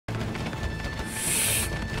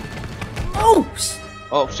Oh!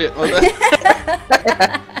 Oh shit!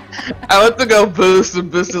 I went to go boost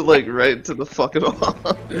and boosted like right to the fucking wall.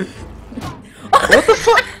 What the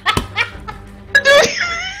fuck?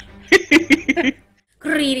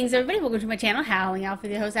 Greetings everybody, welcome to my channel, Howling Alpha,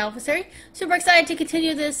 the host Alpha. Super excited to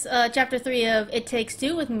continue this chapter 3 of It Takes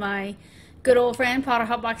Two with my good old friend Potter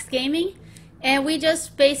Hotbox Gaming. And we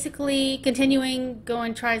just basically continuing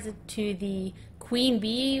going tries to the Queen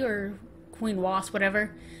Bee or Queen Wasp,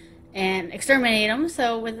 whatever, and exterminate them.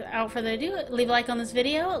 So without further ado, leave a like on this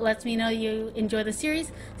video. It lets me know you enjoy the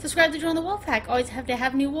series. Subscribe to join the wolf pack. Always have to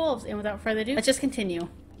have new wolves. And without further ado, let's just continue.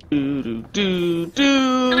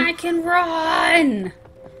 I can run!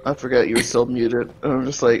 I forgot you were still muted. I'm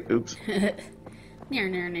just like, oops. Let's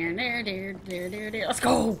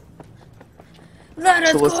go! Let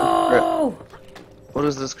us go! What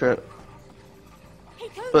is this crap? Hey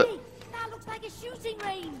Cody, But that looks like a shooting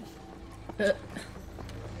range.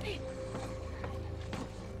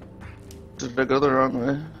 did I go the wrong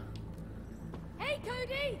way? Hey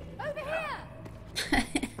Cody, over here!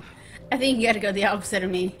 I think you gotta go the opposite of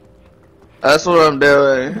me. That's what I'm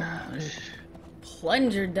doing.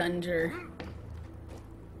 Plunger Dunger.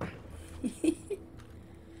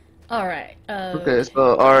 Alright, Okay,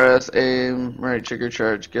 so RS, aim, right trigger,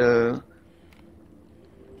 charge, gun.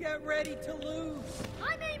 Get ready to lose.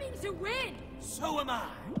 I'm aiming to win. So am I.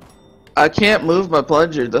 I can't move my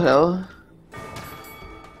plunger, the hell?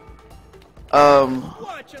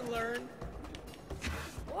 Watch and learn.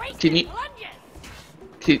 Can you-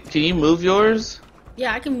 Plunges. Can you move yours?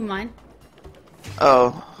 yeah, I can move mine.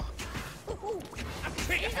 Oh.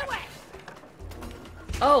 He's away.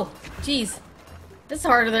 Oh, jeez. This is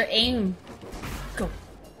harder to aim. Go.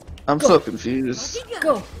 I'm Go. so confused.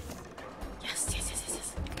 Go. Yes.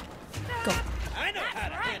 Go. I know how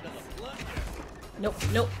to handle a plunger. Nope,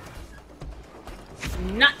 nope.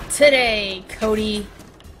 Not today, Cody.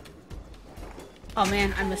 Oh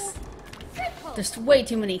man, I missed. There's way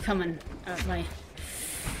too many coming at my...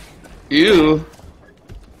 You.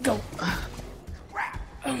 Go. Oh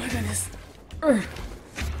my goodness.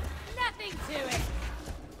 Nothing to it.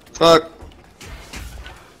 Fuck.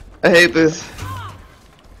 I hate this.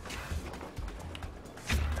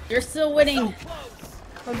 You're still winning.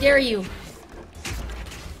 How dare you?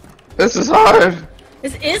 This is hard.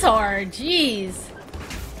 This is hard. Jeez.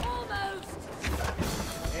 Almost.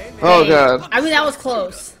 Oh Hey, god. I mean, that was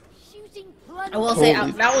close. Shooting plunges. I will say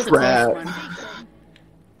Holy that was a crap. close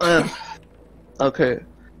one. Okay.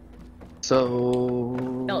 So.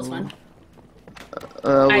 That was fun.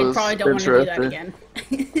 That I was probably don't want to do that interesting.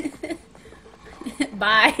 again.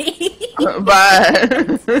 Bye.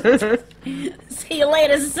 Bye. See you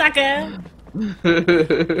later, sucker.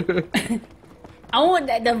 I want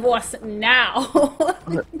that divorce now.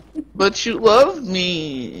 But you love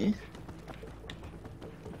me.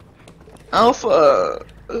 Alpha,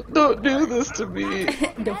 don't do this to me.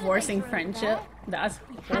 Divorcing friendship? That's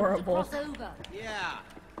horrible. Crossover. Yeah.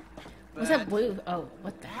 What's that blue? Oh,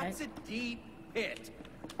 what the heck? That's a deep pit.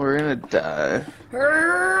 We're gonna die.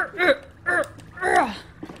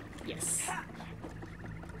 Yes.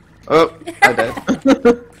 Oh, I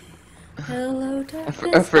died. Hello,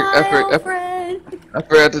 darkness, I my old friend. I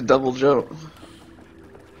forgot to double jump.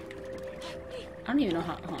 I don't even know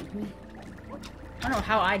how. Hold on. I don't know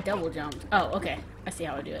how I double jumped. Oh, okay. I see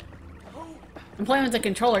how I do it. I'm playing with the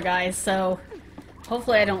controller, guys, so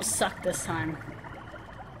hopefully I don't suck this time.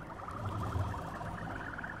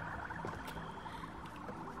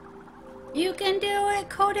 You can do it,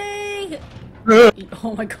 Cody!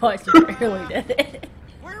 Oh my gosh, you barely did it.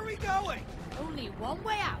 Where are we going? Only one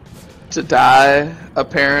way out. To die,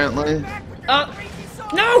 apparently. Oh!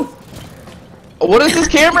 No! What is this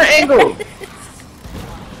camera angle?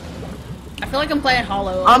 I feel like I'm playing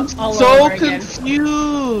Hollow I'm all so over again.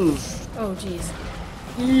 confused. Oh, jeez.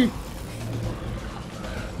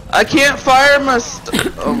 I can't fire my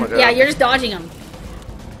oh my god. Yeah, you're just dodging them.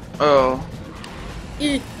 Oh.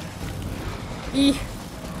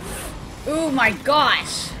 Oh my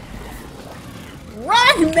gosh!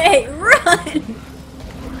 Run, mate! Run!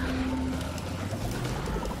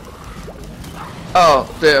 Oh,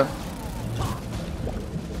 damn.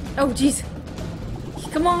 Oh, jeez.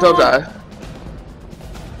 Come on! Don't die.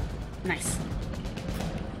 Nice.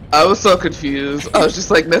 I was so confused. I was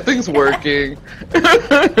just like, nothing's working.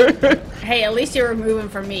 Hey, at least you were moving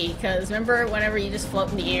from me, because remember whenever you just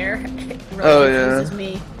float in the air? It really Oh, yeah. confuses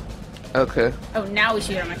me. Okay. Oh, now we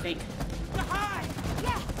shoot him, I think. Behind.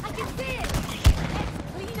 Yeah, I can see it. Let's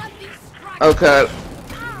clean up these scraps. Okay.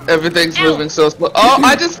 Everything's Ow. moving so slow. Oh,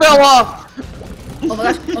 I just fell off! Oh my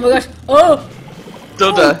gosh, oh my gosh, oh!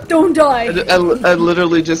 Don't Oh, die. don't die! I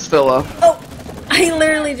literally just fell off. Oh! I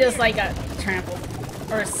literally just like got trampled.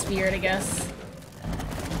 Or speared, I guess.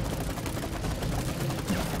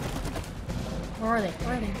 Where are they?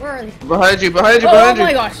 Where are they? Where are they? Behind you, behind you, Oh, behind you! oh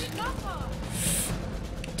my gosh!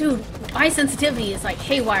 Dude, my sensitivity is like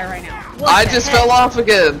haywire right now. What I the just heck? fell off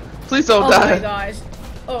again. Please don't Oh die. my gosh.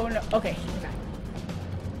 Oh no. Okay.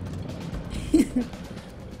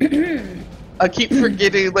 I keep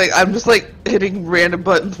forgetting, like, I'm just like hitting random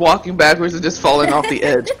buttons, walking backwards, and just falling off the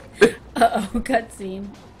edge. Uh-oh, cutscene.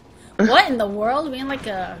 What in the world? We in like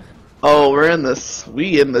a... Oh, we in the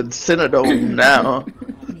Cinedome now.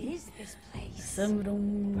 What is this place?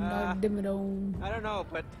 Dimmadome. I don't know,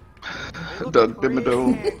 but Doug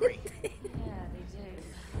Dimmadome. Yeah, they do.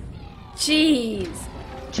 Jeez.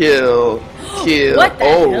 Kill. What the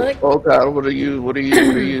Oh, heck? oh god, what are you?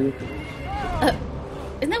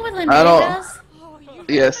 Isn't that what Linnea I don't- does?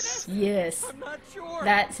 Yes. Yes. I'm not sure.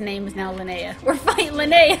 That name is now Linnea. We're fighting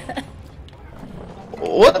Linnea.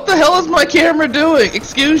 What the hell is my camera doing?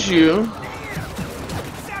 Excuse you.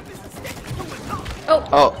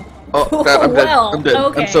 Oh, Oh, god, I'm dead. Well, I'm dead.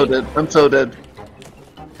 okay. I'm so dead. I'm so dead.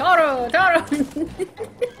 Toro, Toro.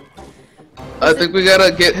 I think we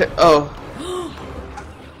gotta get him. Oh.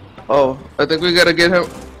 Oh, I think we gotta get him.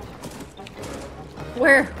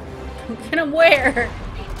 Where? Get him where?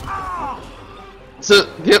 To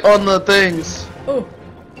get on the things. Oh.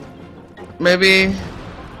 Maybe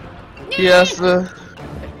he has to.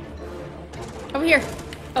 Over here.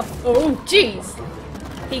 Oh, jeez.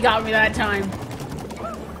 He got me that time.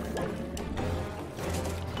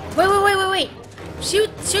 Wait.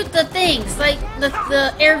 Shoot the things, like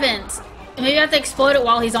the air vents. And maybe I have to explode it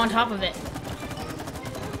while he's on top of it.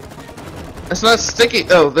 It's not sticky.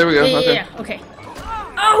 Oh, there we go. Okay. Yeah, okay.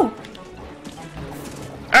 Oh!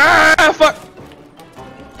 Ah, fuck!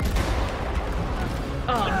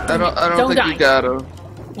 Oh, I don't think die. you got him.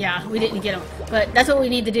 Yeah, we didn't get him. But that's what we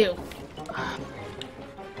need to do.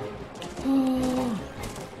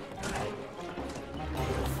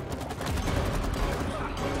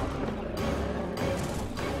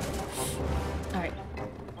 Alright.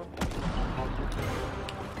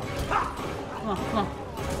 Come on.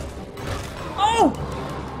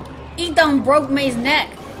 Oh! He done broke May's neck.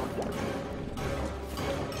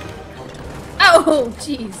 Oh,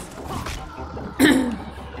 jeez.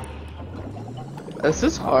 This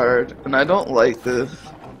is hard, and I don't like this.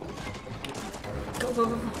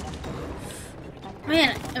 Go.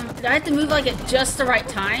 Man, do I have to move like at just the right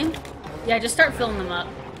time? Yeah, just start filling them up.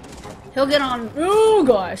 He'll get on. Oh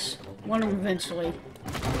gosh, one of them eventually.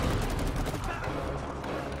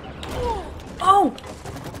 Oh!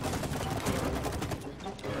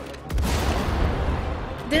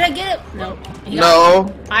 Did I get it? Nope. He got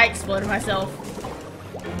me. No. I exploded myself.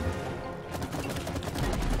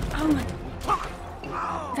 Oh my.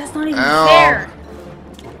 That's not even Ow. fair.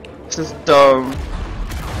 This is dumb.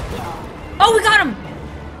 Oh, we got him!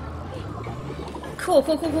 Cool.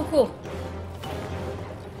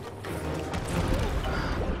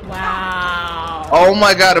 Wow. Oh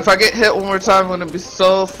my god, if I get hit one more time, I'm gonna be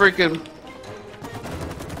so freaking.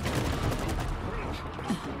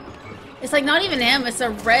 It's like not even him, it's the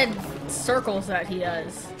red circles that he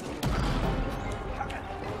does.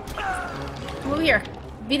 Come over here.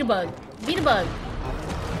 Beat a bug.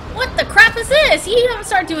 What the crap is this? You haven't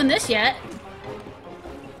started doing this yet.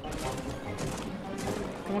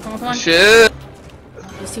 Come on. Shit.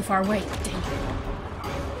 He's too far away. Dang.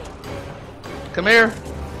 Come here.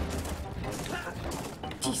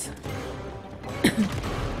 Jeez.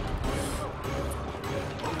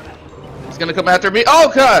 He's gonna come after me.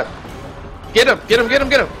 Oh god. Get him.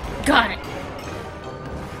 Got it.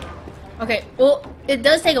 Okay, well, it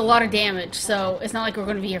does take a lot of damage, so it's not like we're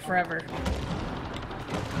going to be here forever.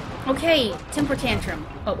 Okay, temper tantrum.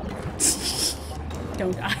 Oh.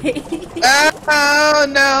 Don't die. Oh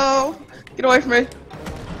no. Get away from me.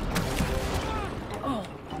 Oh,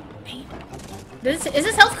 man. Is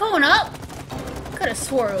this health going up? Could have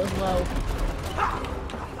swore it was low.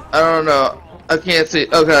 I don't know. I can't see.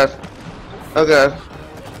 Oh god.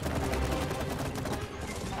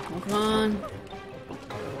 Come on.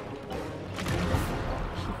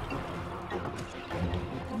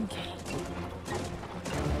 Okay.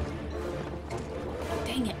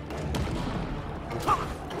 Dang it.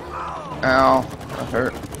 Ow. That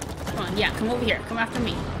hurt. Come on, yeah, come over here. Come after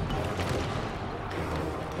me.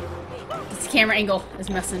 This camera angle is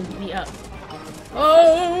messing me up.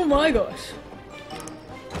 Oh my gosh.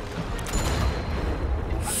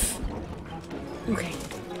 Okay.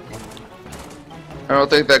 I don't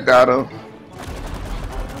think that got him.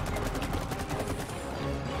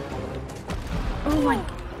 Oh my...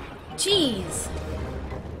 Jeez.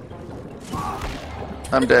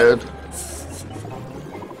 I'm dead.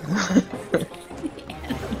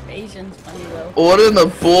 Animation's funny though. What in the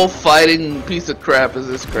bullfighting piece of crap is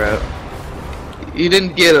this crap? You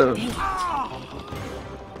didn't get him.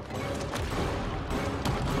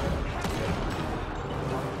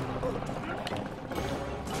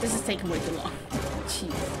 This is taking way too long.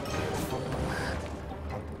 Jeez.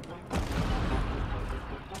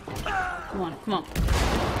 Come on, come on.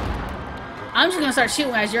 I'm just gonna start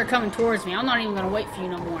shooting as you're coming towards me. I'm not even gonna wait for you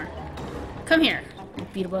no more. Come here,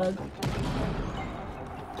 beat a bug.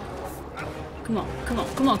 Come on, come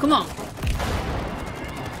on, come on, come on.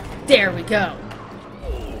 There we go.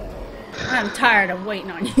 I'm tired of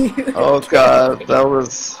waiting on you. Oh god, that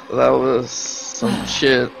was some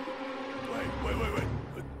shit. Wait.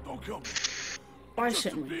 Don't kill me. Why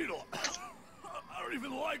shouldn't we? Beetle. I don't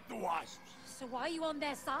even like the wasps. So why are you on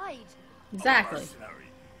their side? Exactly. Mercenary.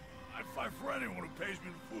 I fight for anyone who pays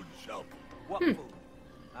me the food and shelter. What food?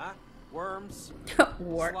 Huh? Worms?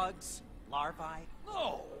 Work. Slugs? Larvae?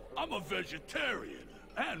 No, I'm a vegetarian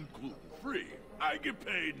and gluten-free. I get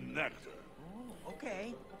paid in nectar. Oh,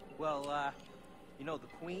 okay. Well, you know the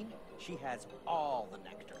queen? She has all the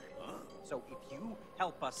nectar. Huh? So if you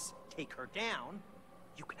help us take her down,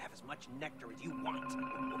 you can have as much nectar as you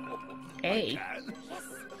want. Hey. And,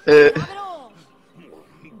 Have it all.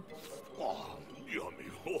 oh, yummy.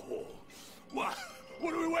 Oh.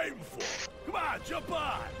 What are we waiting for? Come on, jump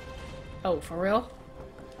on. Oh, for real?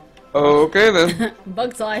 Okay then.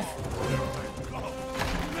 Bug's life. Go.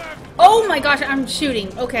 Nectar. Oh my gosh, I'm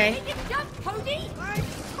shooting. Okay. Make it jump, Cody. I'm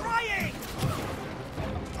trying!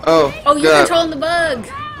 Oh, Oh, you're god. controlling the bug.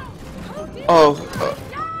 Cody. Oh,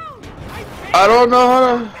 Down. I don't know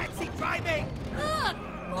how to. Taxi driving! Ugh.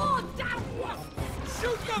 More down.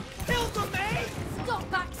 Shoot them! Kill them, eh? Stop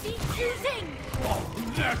backseat shooting.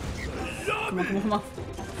 Oh, nectar. Come on, Yummy. come on,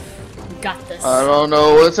 come on. We got this. I don't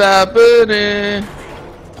know what's happening.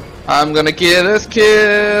 I'm gonna get us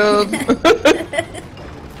killed.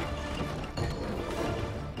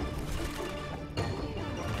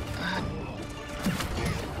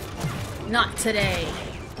 Not today.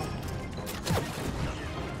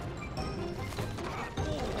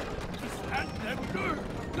 And nectar.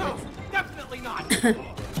 No, definitely not!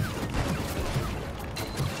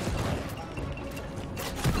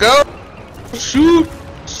 Go. Shoot.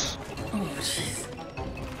 Oh, jeez.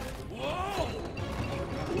 Whoa.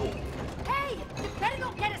 Hey, you better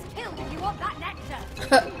not get us killed if you want that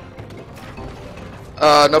nectar.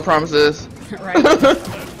 No promises. Right. No!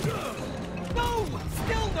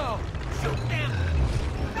 Still no! Shoot them!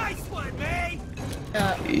 Nice one, eh?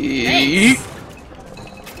 Yeet.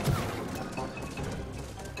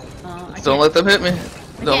 Thanks. I Don't let them hit me.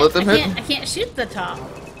 Don't let them hit I me. can't shoot the top.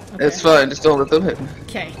 Okay. It's fine. Just don't let them hit me.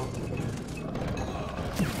 Okay.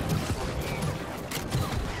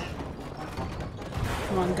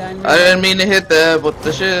 Come on, gun. I didn't mean to hit that. What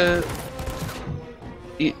the shit?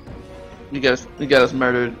 You got us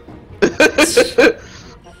murdered.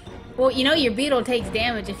 Well, you know your beetle takes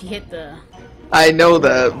damage if you hit the... I know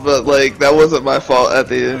that, but like that wasn't my fault at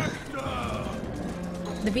the end.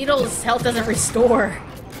 The beetle's health doesn't restore.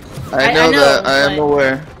 I know that. I am but-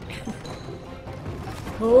 aware.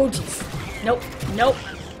 Oh, jeez. Nope. Nope.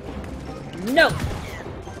 Nope.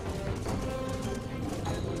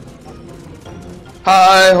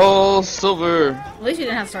 Hi ho, silver. At least you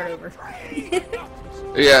didn't have to start over.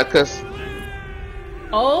 Yeah, cause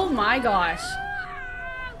Oh my gosh.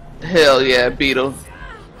 hell yeah, beetle.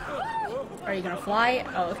 Are you gonna fly?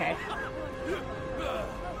 Oh, okay.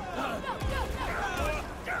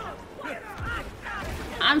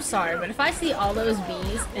 I'm sorry, but if I see all those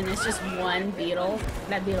bees and it's just one beetle,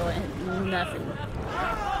 that beetle ain't nothing.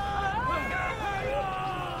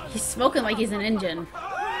 He's smoking like he's an engine.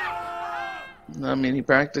 I mean, he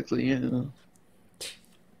practically,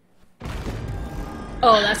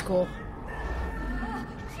 Oh, that's cool.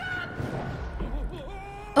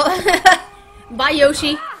 Oh, bye,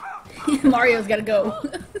 Yoshi. Mario's gotta go.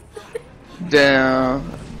 Damn.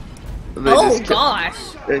 They Oh just gosh,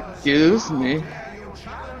 excuse me.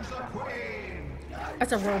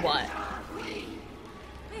 that's a robot.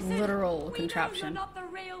 Listen, Literal we know contraption. you're not the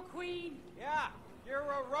real queen. Yeah, you're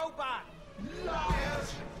a robot!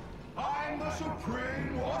 Liars! I'm the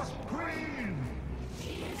Supreme Wasp Queen!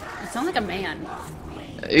 It sounds like a man.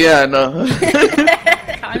 Yeah, I know.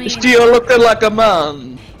 I mean, Still looking like a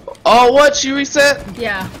man. Oh, what? She reset?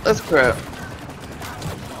 yeah. That's crap.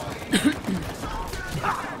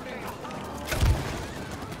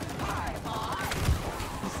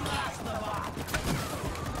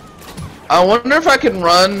 I wonder if I can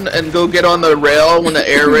run and go get on the rail when the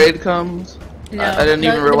air raid comes. No, I didn't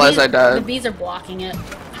even the realize bees, I died. The bees are blocking it.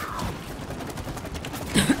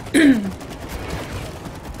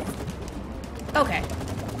 Okay.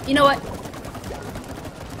 You know what?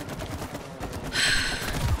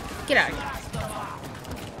 Get out of here.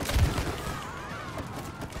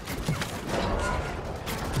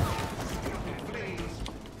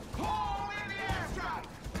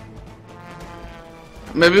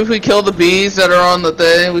 Maybe if we kill the bees that are on the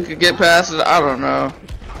thing, we could get past it. I don't know.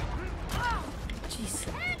 Jeez.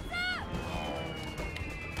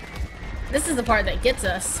 This is the part that gets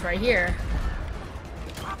us right here.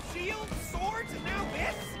 Shields, swords, and now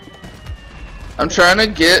this? I'm trying to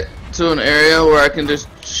get to an area where I can just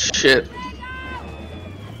shit.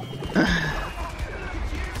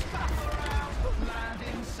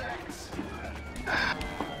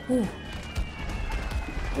 Ooh.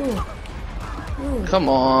 Ooh. Ooh. Come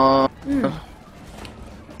on.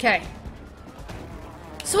 Okay.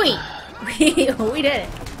 Sweet. We did it.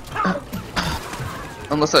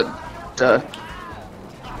 Unless I die.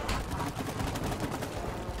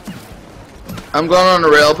 I'm going on the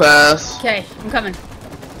rail pass. Okay, I'm coming.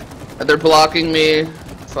 They're blocking me.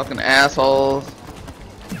 Fucking assholes.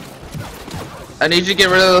 I need you to get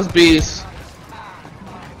rid of those bees.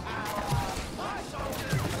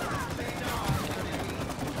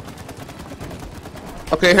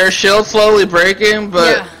 Okay, her shield's slowly breaking,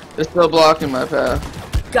 but Yeah. it's still blocking my path.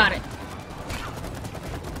 Got it.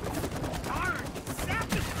 Darn,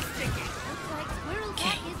 sap is sticking. Looks like Squirrel's Okay.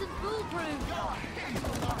 luck isn't foolproof.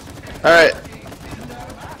 Alright.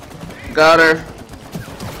 Got her.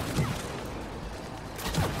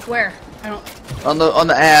 Where? I don't. On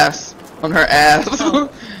the ass. On her ass. Oh.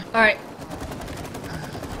 All right.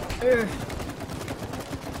 Ugh.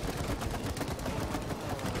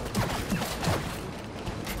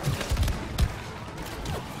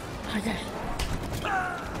 Okay.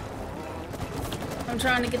 I'm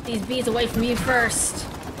trying to get these bees away from you first.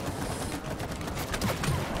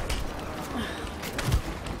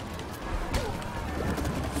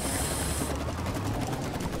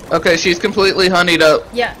 Okay, she's completely honeyed up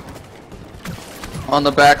Yeah. on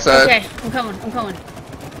the backside. Okay, I'm coming. I'm coming.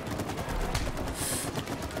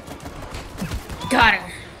 Got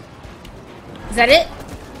her. Is that it?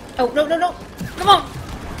 Oh, no, no, no. Come on.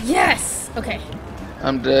 Yes. Okay.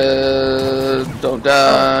 I'm dead. Don't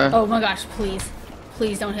die. Oh my gosh, please.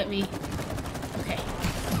 Please don't hit me. Okay.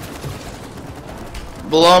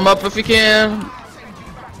 Blow him up if you can.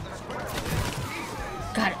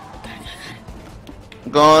 Got it. Got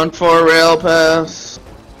it. Going for a rail pass.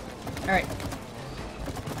 Alright.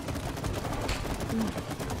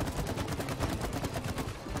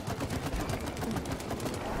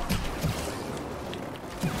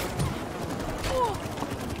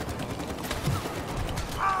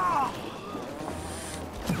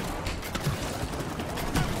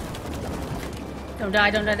 Don't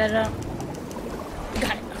die, don't die, don't die.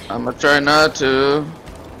 Got it. Okay. I'm gonna try not to.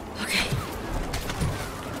 Okay.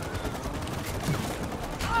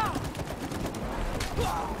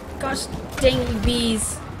 Gosh dang you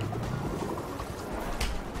bees.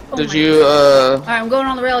 Oh Did my- you, Alright, I'm going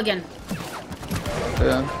on the rail again.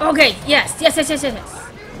 yeah. Okay, yes, yes, yes, yes, yes, yes.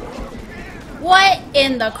 What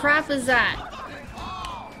in the crap is that?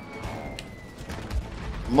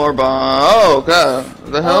 More bomb. Oh, God.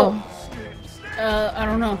 What the hell? I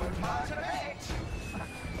don't know.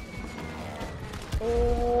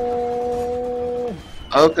 Oh.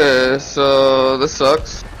 Okay, so this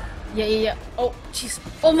sucks. Yeah, yeah, yeah. Oh, jeez.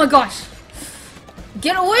 Oh my gosh.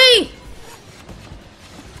 Get away!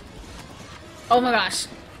 Oh my gosh.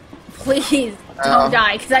 Please Ow. don't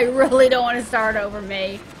die, because I really don't want to start over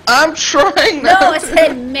May. I'm trying No, not I to.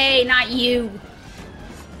 said May, not you.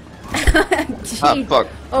 Ah, Jeez. fuck.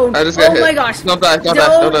 Oh, I just got oh hit. my gosh. Don't die, don't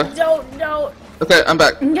die, don't die. Don't. Okay, I'm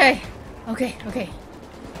back. Okay. Okay, okay.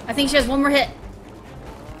 I think she has one more hit.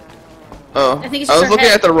 Oh, I think it's I just was her looking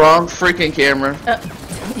head. at the wrong freaking camera.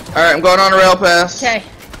 Alright, I'm going on a rail pass. Okay.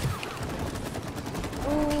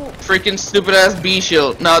 Freaking stupid ass bee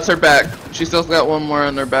shield. No, it's her back. She still's got one more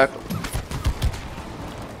on her back. Oh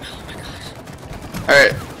my gosh.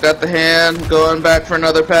 Alright, got the hand. Going back for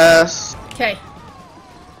another pass. Okay.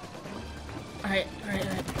 Alright, alright,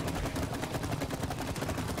 alright.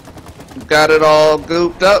 Got it all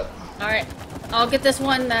gooped up. Alright. I'll get this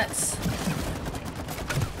one that's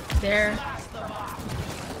there.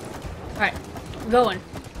 Alright. I'm going.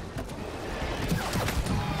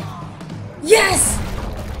 Yes!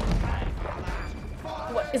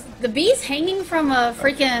 What is the bees hanging from a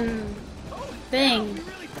freaking thing?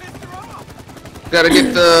 Gotta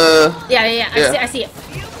get the... Yeah, yeah, yeah. Yeah. I see it.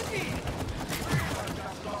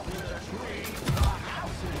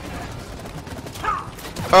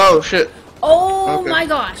 Oh shit. Oh Okay. my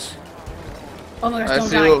gosh. Oh my gosh, I don't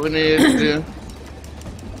see die. what we need to do.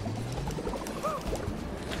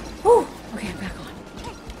 Whew. Okay, I'm back on.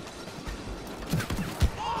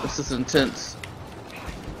 This is intense.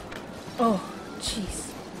 Oh, jeez.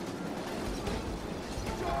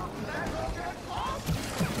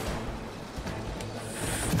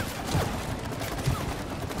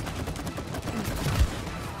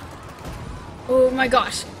 Oh my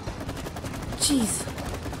gosh. Jeez.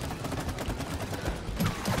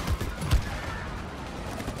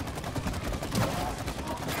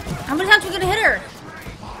 How many times are we gonna hit her?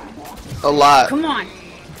 A lot. Come on.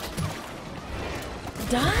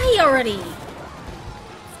 Die already.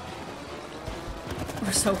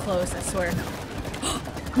 We're so close, I swear.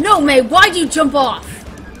 No, May, why'd you jump off?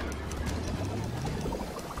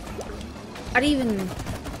 I didn't even...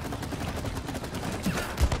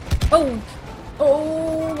 Oh.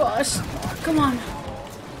 Oh, gosh. Come on.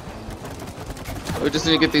 We just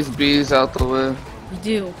need to get these bees out the way. We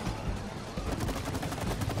do.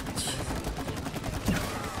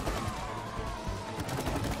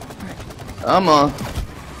 Come on.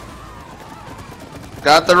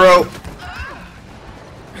 Got the rope.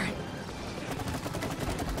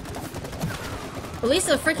 At least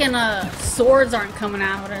the freaking swords aren't coming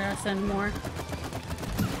out at us anymore.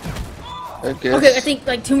 I guess. Okay, I think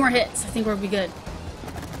like 2 more hits. I think we'll be good.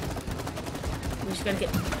 We just gotta get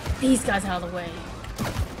these guys out of the way.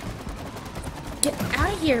 Get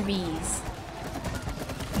out of here, bees.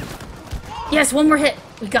 Yes, 1 more hit.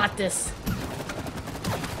 We got this.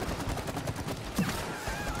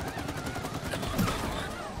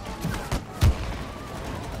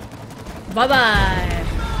 Bye-bye.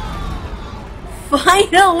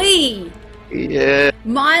 Finally! Yeah.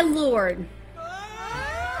 My lord.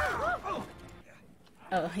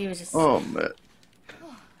 Oh, he was just... Oh man.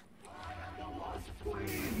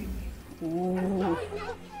 Ooh.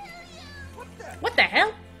 What the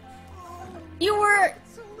hell? You were...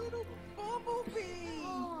 It's a little bumblebee.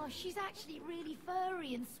 Oh, she's actually really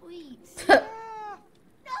furry and sweet. You're No!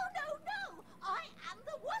 I am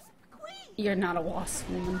the Wasp Queen. not a wasp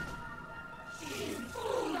woman.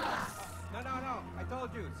 No. I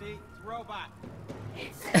told you. See, it's a robot.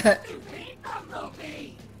 No,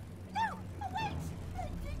 wait!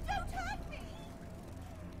 Don't hurt me!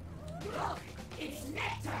 Look, it's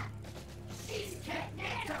nectar! She's kept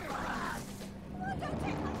nectar for us! Oh, don't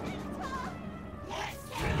take my nectar! Let's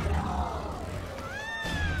get it all!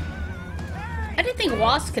 I didn't think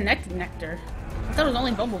wasps connected nectar. I thought it was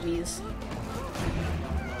only bumblebees.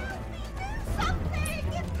 Something!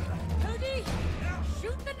 Cody,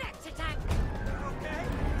 shoot the nectar tank!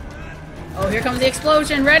 Oh, here comes the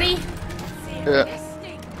explosion. Ready? Yeah.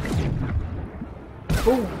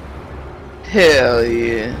 Ooh. Hell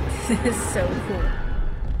yeah. This is so cool.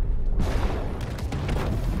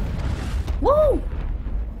 Woo!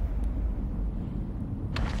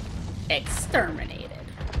 Exterminated.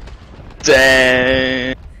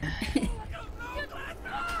 Dang.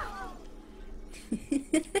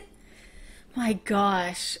 My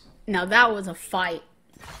gosh. Now that was a fight.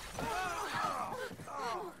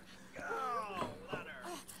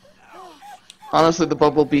 Honestly, the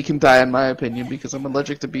bumblebee can die in my opinion because I'm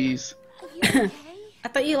allergic to bees. Are you okay? I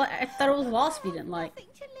thought I thought it was wasp you didn't like. Nothing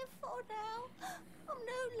to live for now. I'm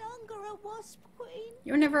no longer a Wasp Queen.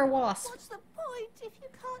 You were never a wasp. What's the point if you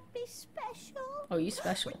can't be special? Oh, you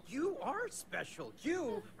special. You are special.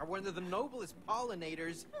 You are one of the noblest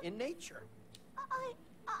pollinators in nature. I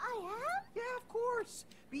am? Yeah, of course.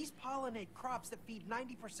 Bees pollinate crops that feed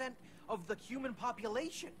 90% of the human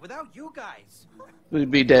population. Without you guys. We'd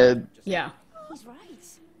be dead. Yeah. He's right.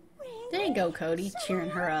 Really? There you go, Cody, So cheering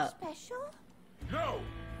her I'm up. Special? No!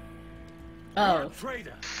 Oh.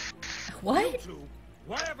 Traitor! You What? two,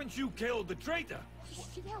 why haven't you killed the traitor?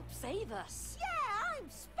 She helped save us. Yeah, I'm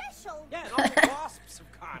special. Yeah, and all the wasps have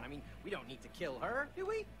gone. I mean, we don't need to kill her, do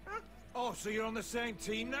we? Huh? Oh, so you're on the same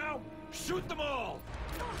team now? Shoot them all!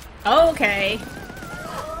 Okay.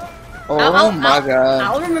 Oh my god.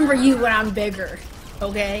 I'll remember you when I'm bigger.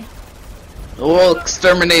 Okay? We'll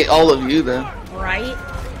exterminate all of you then. Right?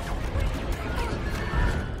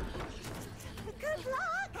 Good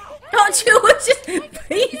luck. Don't you just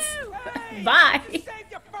please. Bye. Save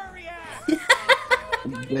your furry ass!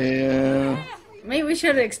 Damn. Maybe we should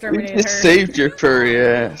have We exterminated just her. saved your furry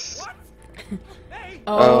ass. Hey,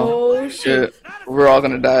 Oh, shit. Shit. We're all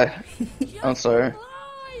gonna die. I'm sorry.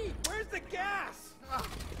 where's the gas?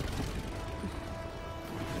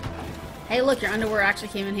 Hey, look, your underwear actually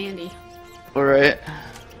came in handy. Alright.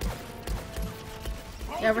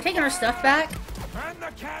 Yeah, we're taking our stuff back. Man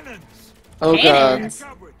the cannons! Oh god. Cannons?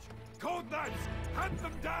 Coverage! Cold knives! Hand Hunt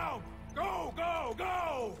them down! Go, go,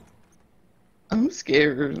 go! I'm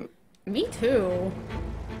scared. Me too.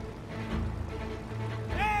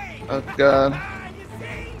 Hey! Oh god. You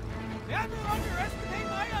see? Never underestimate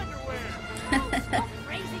my underwear! Stop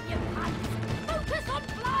raising your pants. Focus on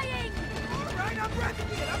flying. Alright, I'm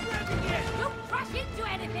revving it, I'm revving it! Don't crash into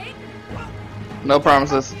anything. No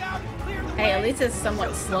promises. Get out and clear the Hey, at way. least it's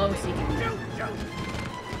somewhat slow, so you can. Shoot, shoot!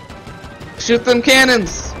 Shoot them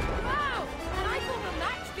cannons! Wow. And I thought the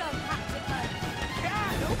max gun had to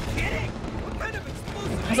Yeah, no kidding! What kind of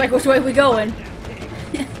explosive I was like, which way we going?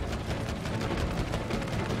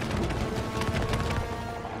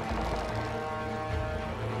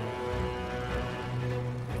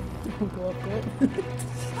 Go up, go up.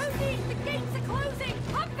 Cody, the gates are closing.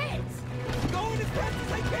 Pump it. going as fast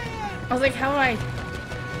as I can! I was like, how do I?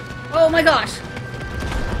 Oh my gosh.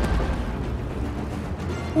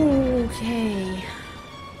 Okay.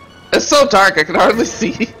 It's so dark, I can hardly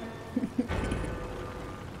see.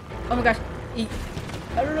 Oh my gosh. I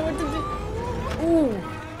don't know what to do. Ooh.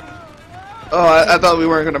 Oh, I thought we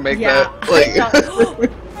weren't gonna make Yeah. that. Like,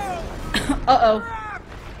 Uh-oh.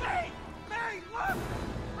 Hey! Hey, look!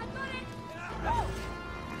 I got it.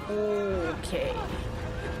 Okay.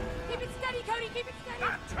 Keep it steady, Cody. Keep it steady.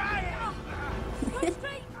 I'm trying! Go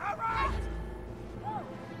straight. Alright!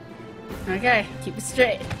 Okay, keep it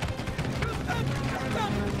straight. Just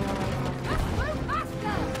move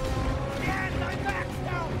faster. And I'm back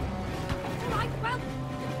now! All right, well,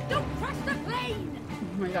 don't crash the plane. Oh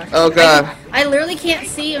my gosh. oh god. I literally can't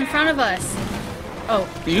see in front of us. Oh,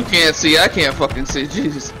 You can't see, I can't fucking see,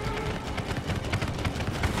 jeez.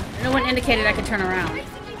 no one indicated I could turn around.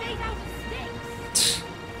 Basically made out of sticks.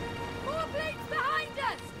 More planes behind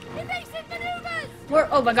us. Evasive maneuvers. Where?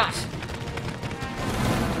 Oh my gosh.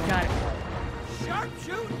 Got it. Sharp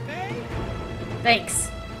shoot, May! Thanks.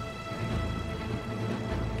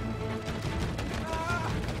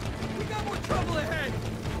 We got more trouble ahead!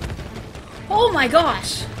 Oh my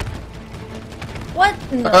gosh. What?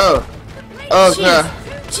 No. Oh. Oh Jeez. god.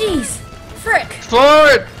 Jeez. Frick.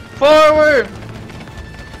 Forward! Forward!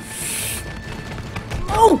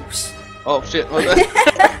 Oh. Oh shit, what the-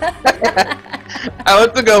 I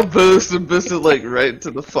went to go boost and boosted like right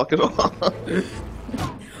to the fucking wall. What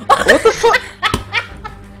the fuck?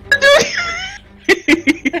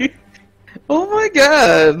 Oh my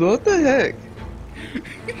god, what the heck?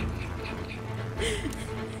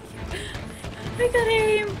 I gotta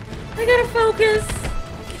aim. I gotta focus.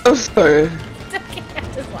 I'm sorry. It's okay.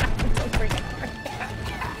 I'm just laughing so freaking hard.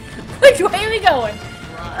 Which way are we going?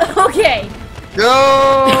 Okay.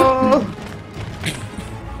 Go!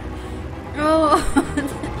 Oh.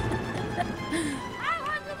 I'll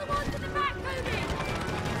handle the ones in the back, Cody.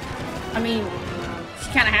 I mean, she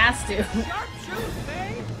kind of has to. Sharp shoot,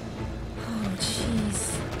 May! Oh, jeez.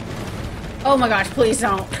 Oh my gosh, please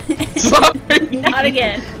don't. Sorry. Not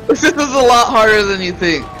again. This is a lot harder than you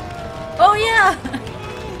think. Oh yeah.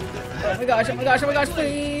 Oh my gosh, oh my gosh, oh my gosh,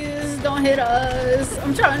 please don't hit us.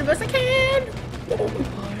 I'm trying the best I can.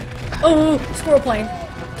 Oh, squirrel plane.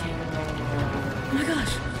 Okay. Oh my gosh,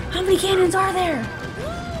 how many cannons are there?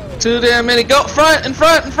 Too damn many. Go front, in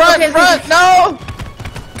front, in front, Okay, in front. okay. No!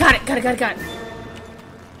 Got it, got it, got it, got it.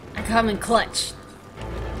 I come in clutch.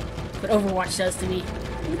 What Overwatch does to me.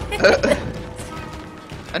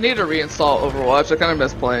 I need to reinstall Overwatch. I kind of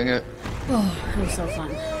miss playing it. Oh, it was so fun.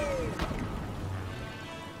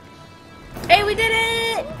 Hey, we did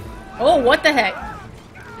it! Oh, what the heck?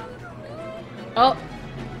 Oh,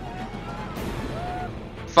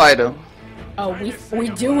 Fido. oh, we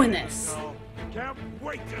doing this. Can't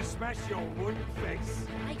wait to smash your wooden face!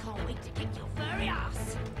 I can't wait to kick your furry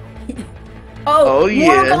ass. Oh, Oh, more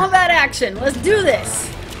yeah. combat action. Let's do this.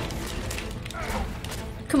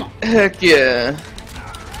 Come on. Heck yeah.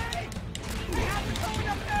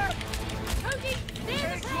 Cody,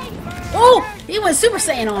 near the plane. Oh, he went Super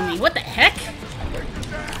Saiyan on me. What the heck?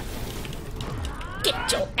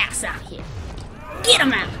 Get your ass out here. Get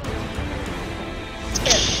him out.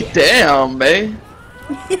 Damn, man.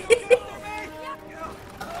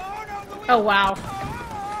 Oh, wow.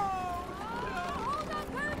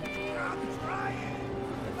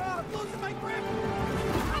 I'm losing my grip!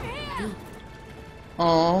 I'm here.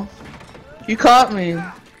 Aw. You caught me.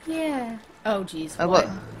 Yeah. Oh, jeez. I What?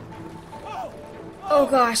 Oh,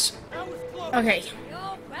 gosh. That was close! Okay. You're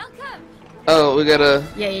welcome. Oh, we gotta.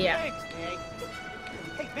 Yeah, yeah, yeah. Thanks,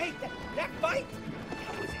 Meg. Hey, Meg, that fight,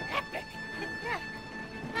 that was epic! Yeah.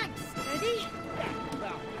 Thanks, Cody.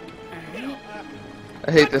 Alright.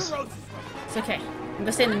 I hate this. It's okay. I'm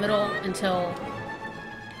gonna stay in the middle until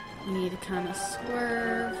you need to kind of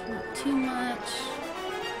swerve. Not too much.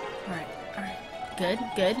 Alright, alright. Good,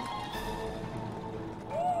 good.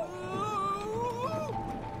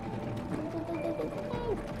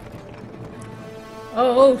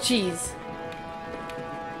 Oh, jeez.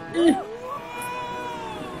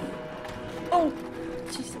 Oh,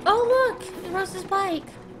 jeez. Oh, look! It rose his bike.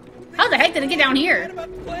 How the heck did it get down here?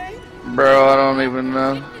 Bro, I don't even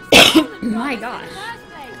know. My gosh.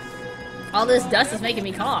 All this dust is making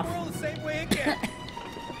me cough.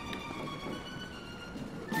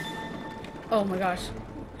 Oh my gosh.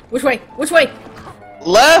 Which way? Which way?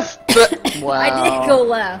 Left! Wow. I did go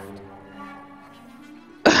left.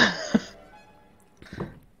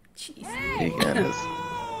 Jeez. He got us.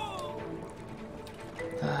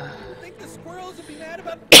 Think the squirrels would be mad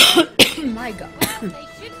about My god. They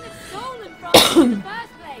shouldn't have stolen from us in the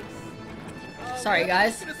first place. Sorry,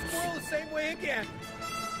 guys. a squirrel the same way again.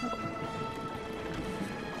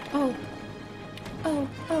 Oh. Oh,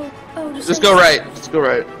 oh, oh. Just go right. Just go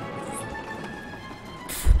right.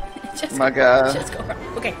 Just My god. Just go right.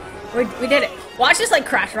 Okay, we did it. Watch this like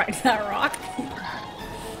crash right into that rock.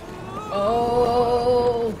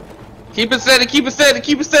 Oh. Keep it steady, keep it steady,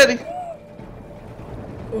 keep it steady.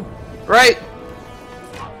 Right.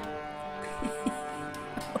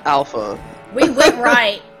 Alpha. We went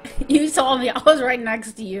right. You saw me. I was right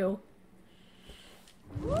next to you.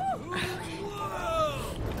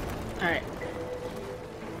 Alright.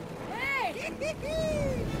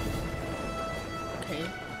 Okay.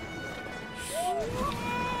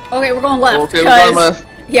 Okay, we're going left. Okay, we're going left.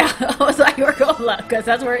 Yeah, I was like, we're going left, because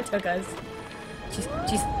that's where it took us.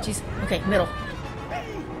 Jeez. Okay, middle. Hey,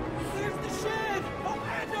 there's the shed. Oh,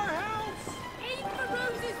 and our house. Aim for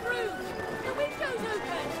Rose's room. The window's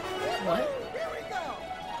open. What? Here we go.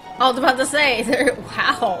 I was about to say,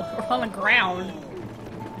 wow, we're on the ground.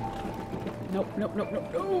 Nope.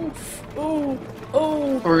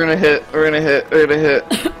 Oh. We're gonna hit.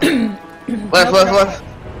 Left.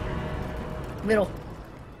 Middle.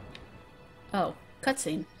 Oh,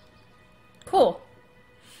 cutscene. Cool.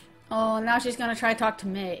 Oh, now she's gonna try to talk to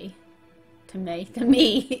May. To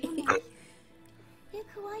me. Look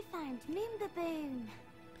who I found, Moon Baboon.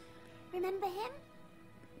 Remember him?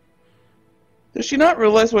 Does she not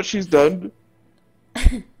realize what she's done? Oh.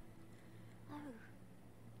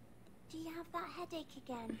 Do you have that headache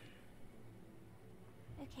again?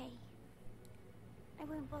 Okay. I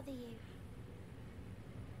won't bother you.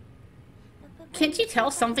 But Can't you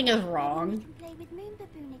tell something is we wrong? can play with Moon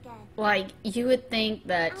Baboon again. Like, you would think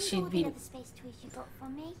that And she'd all the be other space toys you got for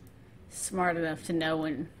me. smart enough to know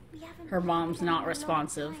when We haven't her played mom's together not in a long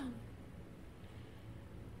responsive. time.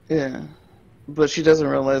 Yeah. But she doesn't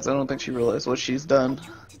realize, I don't think she realized what she's I done.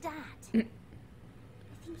 talked to Dad. I think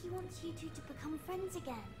he wants you two to become friends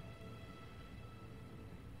again.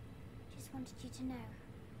 Just wanted you to know.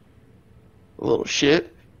 A little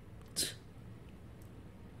shit.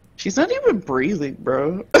 She's not even breathing,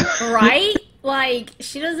 bro. Right? Like,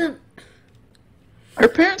 she doesn't... Her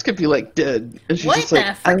parents could be like dead. And she's What just the like,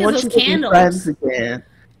 I frick is want those you to be candles?" friends again.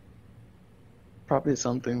 Probably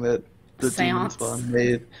something that the demon Seance. spawn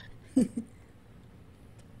made.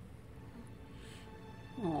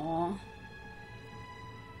 Aww.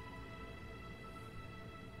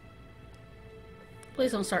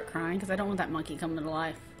 Please don't start crying, because I don't want that monkey coming to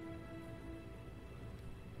life.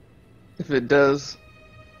 If it does,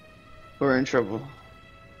 we're in trouble.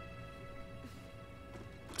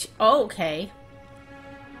 Oh, okay.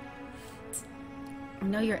 I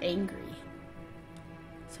know you're angry.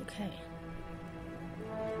 It's okay.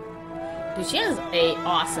 Dude, she has a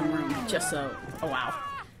awesome room, just so... Oh, wow.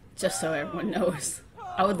 Just so everyone knows.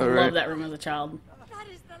 I would Alright. love that room as a child. That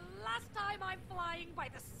is the last time I'm flying by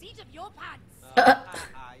the seat of your pants. You're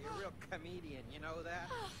a real comedian, you know that?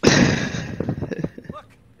 Look,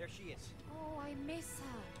 there she is. Oh, I miss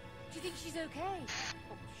her. Do you think she's okay?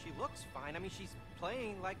 Oh, she looks fine. I mean, she's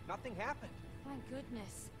playing like nothing happened. Thank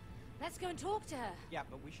goodness. Let's go and talk to her. Yeah,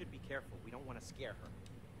 but we should be careful. We don't want to scare her.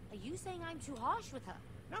 Are you saying I'm too harsh with her?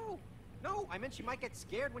 No, I meant she might get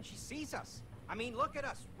scared when she sees us. I mean, look at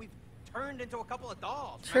us. We've turned into a couple of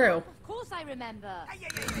dolls. True. Of course I remember.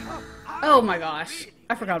 Oh my gosh.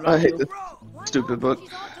 I forgot I about hate you. this Why stupid not? book.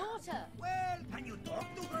 She's our daughter. Well, can you talk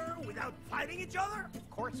to her without fighting each other? Of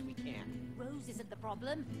course we can. Rose isn't the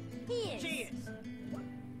problem. He is. She is.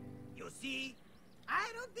 You see, I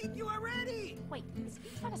don't think you are ready. Wait, is he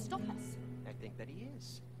trying to stop us? I think that he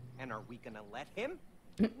is. And are we gonna let him?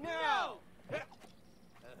 No!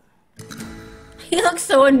 He looks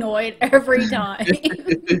so annoyed every time.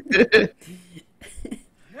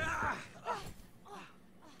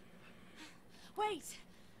 Wait.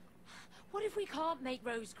 What if we can't make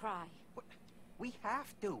Rose cry? We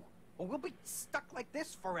have to, or we'll be stuck like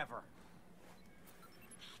this forever.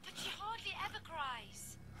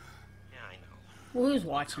 cries. Yeah, I know. Who's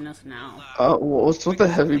watching us now? What's with the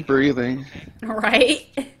heavy breathing? Right?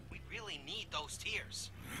 We really need those tears.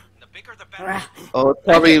 The bigger the better. Oh, it's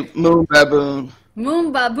probably Moon Baboon.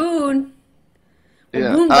 Moon Baboon. Well,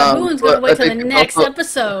 Yeah. Moon Baboon's gonna but wait I till the think next also-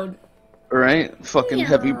 episode. Right? Fucking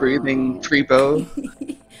heavy breathing Treepo.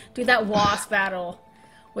 Dude, that Wasp battle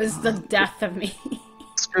was the death of me.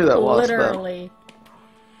 Screw that Wasp battle. Literally.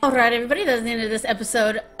 Alright, everybody, that's the end of this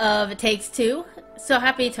episode of It Takes Two. So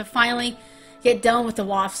happy to finally get done with the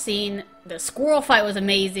Wasp scene. The Squirrel fight was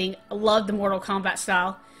amazing. I loved the Mortal Kombat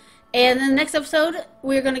style. And then the next episode,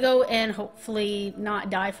 we're going to go and hopefully not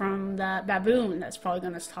die from that baboon. That's probably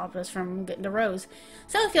going to stop us from getting to Rose.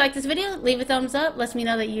 So if you like this video, leave a thumbs up. Let me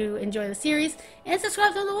know that you enjoy the series. And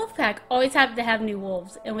subscribe to the Wolf Pack. Always happy to have new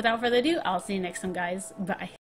wolves. And without further ado, I'll see you next time, guys. Bye.